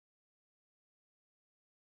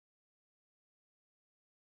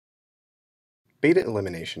Beta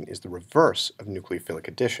elimination is the reverse of nucleophilic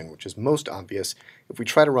addition, which is most obvious if we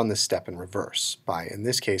try to run this step in reverse by, in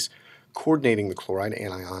this case, coordinating the chloride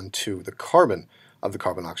anion to the carbon of the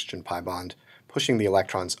carbon-oxygen pi bond, pushing the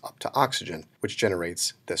electrons up to oxygen, which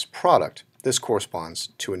generates this product. This corresponds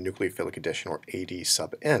to a nucleophilic addition, or AD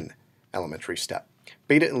sub N, elementary step.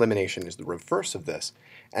 Beta elimination is the reverse of this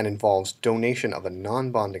and involves donation of a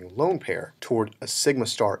non-bonding lone pair toward a sigma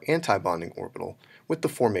star antibonding orbital with the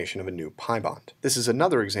formation of a new pi bond. This is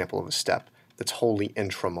another example of a step that's wholly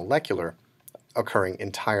intramolecular, occurring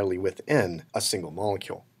entirely within a single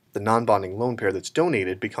molecule. The non-bonding lone pair that's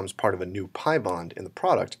donated becomes part of a new pi bond in the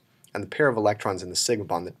product, and the pair of electrons in the sigma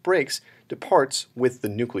bond that breaks departs with the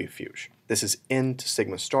nucleofuge. This is N to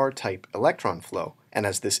sigma star type electron flow, and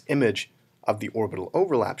as this image of the orbital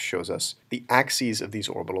overlap shows us, the axes of these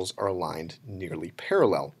orbitals are aligned nearly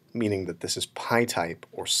parallel, meaning that this is pi type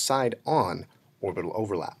or side-on orbital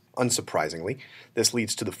overlap. Unsurprisingly, this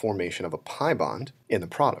leads to the formation of a pi bond in the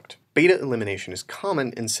product. Beta elimination is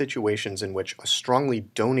common in situations in which a strongly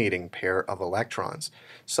donating pair of electrons,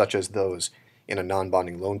 such as those in a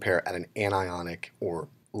non-bonding lone pair at an anionic or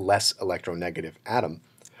less electronegative atom,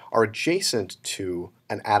 are adjacent to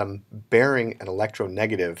an atom bearing an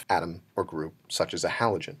electronegative atom or group, such as a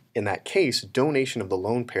halogen. In that case, donation of the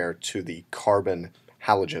lone pair to the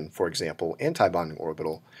carbon-halogen, for example, antibonding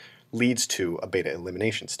orbital, leads to a beta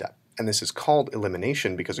elimination step. And this is called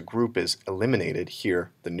elimination because a group is eliminated,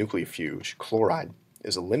 here the nucleofuge, chloride,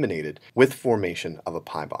 is eliminated with formation of a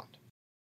pi bond.